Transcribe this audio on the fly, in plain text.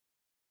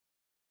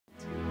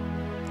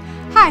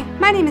Hi,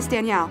 my name is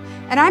Danielle,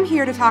 and I'm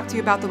here to talk to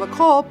you about the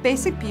Wacoal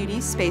Basic Beauty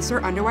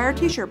Spacer Underwire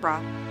T-shirt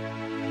bra.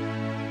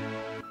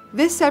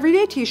 This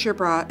everyday t-shirt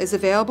bra is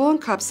available in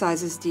cup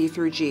sizes D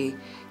through G.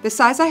 The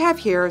size I have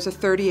here is a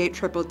 38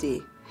 triple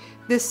D.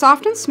 This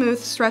soft and smooth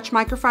stretch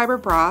microfiber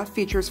bra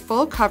features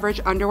full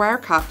coverage underwire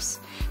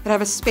cups that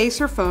have a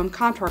spacer foam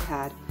contour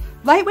pad.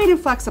 Lightweight and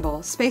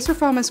flexible, spacer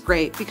foam is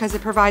great because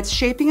it provides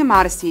shaping and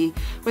modesty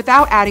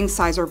without adding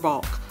size or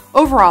bulk.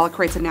 Overall, it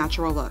creates a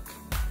natural look.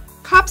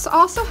 Cups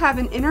also have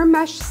an inner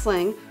mesh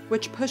sling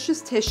which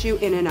pushes tissue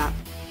in and up.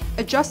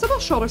 Adjustable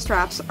shoulder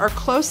straps are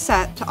close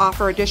set to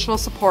offer additional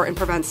support and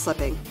prevent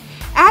slipping.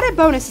 Added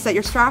bonus is that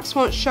your straps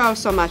won't show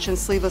so much in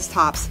sleeveless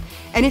tops,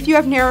 and if you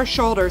have narrow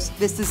shoulders,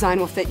 this design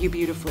will fit you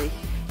beautifully.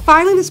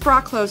 Finally, this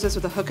bra closes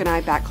with a hook and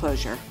eye back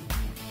closure.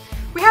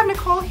 We have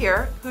Nicole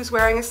here, who's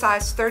wearing a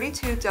size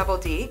 32 double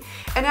D,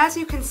 and as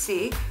you can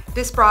see,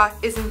 this bra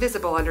is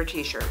invisible under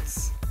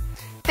t-shirts.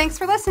 Thanks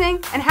for listening,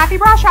 and happy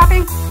bra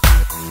shopping!